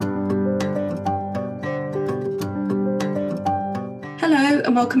Hello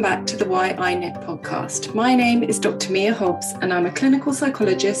and welcome back to the Why I Knit podcast. My name is Dr. Mia Hobbs and I'm a clinical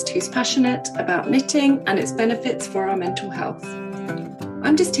psychologist who's passionate about knitting and its benefits for our mental health.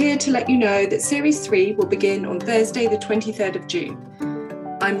 I'm just here to let you know that Series 3 will begin on Thursday the 23rd of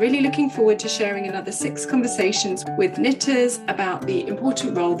June. I'm really looking forward to sharing another 6 conversations with knitters about the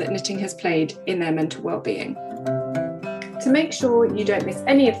important role that knitting has played in their mental well-being. To make sure you don't miss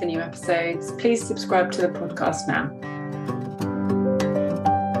any of the new episodes, please subscribe to the podcast now.